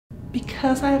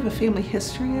Because I have a family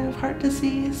history of heart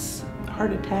disease,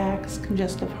 heart attacks,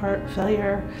 congestive heart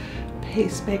failure,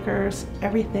 pacemakers,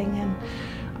 everything, and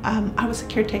I was a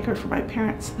caretaker for my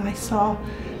parents, and I saw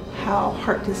how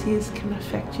heart disease can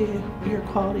affect your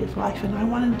quality of life, and I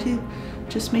wanted to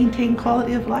just maintain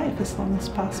quality of life as long as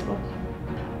possible.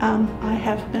 I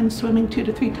have been swimming 2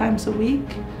 to 3 times a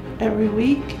week, every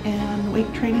week, and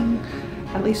weight training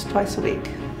at least twice a week.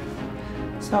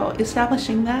 So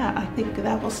establishing that, I think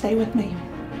that will stay with me.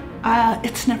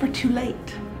 It's never too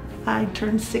late. I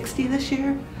turned 60 this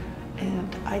year,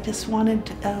 and I just wanted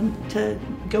to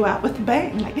go out with a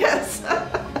bang, I guess.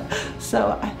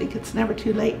 So I think it's never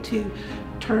too late to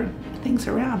turn things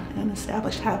around and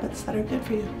establish habits that are good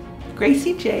for you.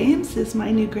 Gracie James is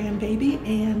my new grandbaby,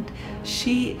 and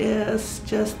she is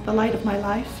just the light of my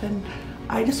life, and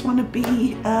I just want to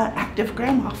be an active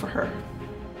grandma for her.